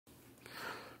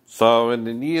So in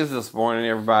the news this morning,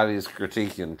 everybody's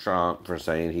critiquing Trump for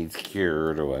saying he's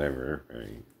cured or whatever.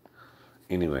 Right?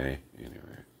 Anyway.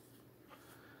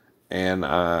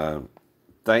 And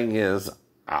thing is,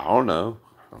 I don't know.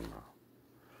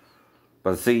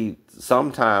 But see,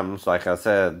 sometimes, like I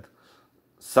said,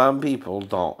 some people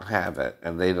don't have it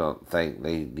and they don't think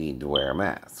they need to wear a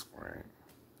mask. Right?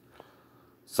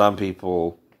 Some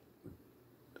people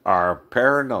are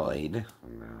paranoid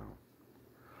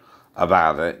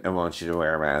about it and want you to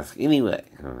wear a mask anyway.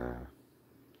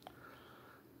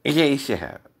 In case you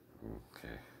have it.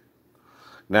 Okay.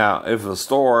 Now, if a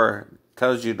store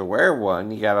tells you to wear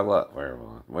one, you gotta wear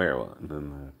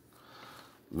one.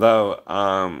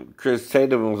 Though, Chris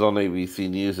Tatum was on ABC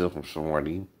News this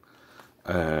morning.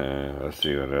 Let's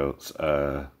see what else.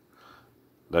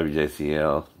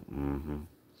 WJCL.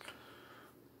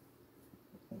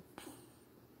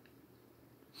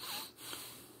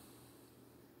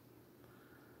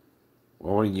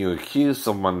 Well, when you accuse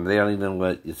someone, they don't even know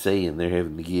what you're saying. They're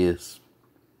having to guess.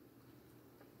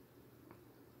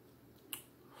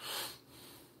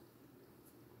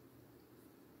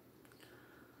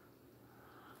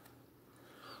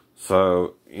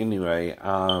 So, anyway,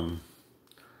 a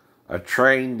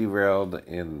train derailed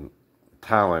in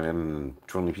Thailand and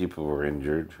 20 people were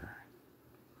injured,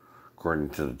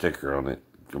 according to the ticker on it.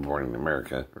 Good Morning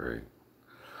America, right?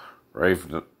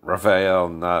 Rafael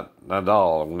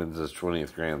Nadal wins his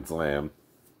 20th Grand Slam.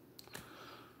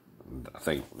 I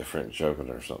think the French Open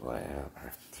or something like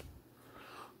that.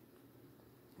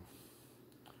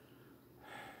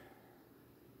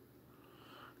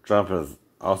 Trump is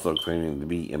also claiming to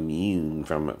be immune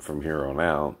from it from here on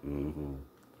out.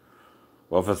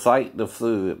 Well, if it's like the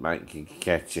flu, it might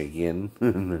catch you again.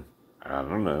 I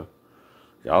don't know.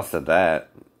 Y'all said that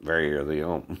very early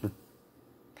on.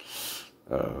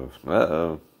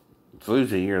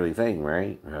 Flu's a yearly thing,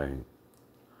 right? Right.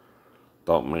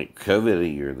 Don't make COVID a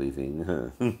yearly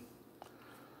thing.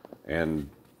 And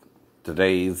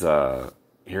today's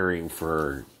hearing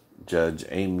for Judge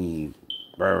Amy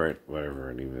Barrett, whatever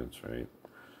her name is, right?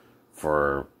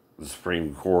 For the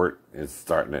Supreme Court is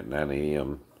starting at 9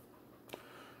 a.m.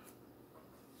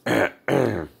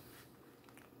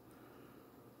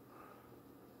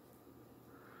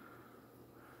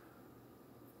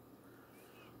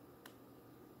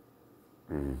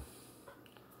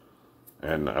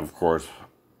 And of course,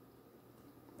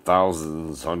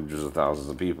 hundreds of thousands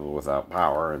of people without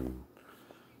power in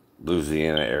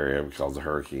Louisiana area because of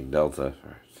Hurricane Delta.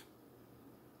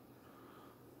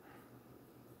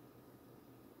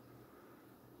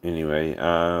 Anyway,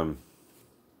 so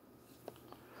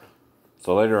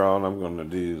later on I'm going to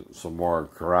do some more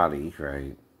karate,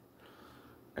 right?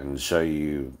 And show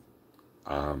you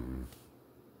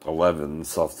 11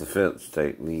 self-defense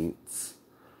techniques.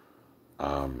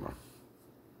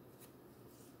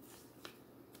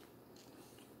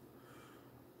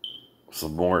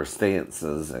 Some more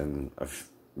stances and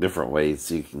different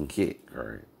ways you can kick,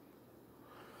 right?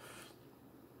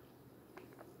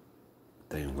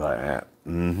 Things like that.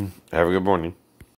 Have a good morning.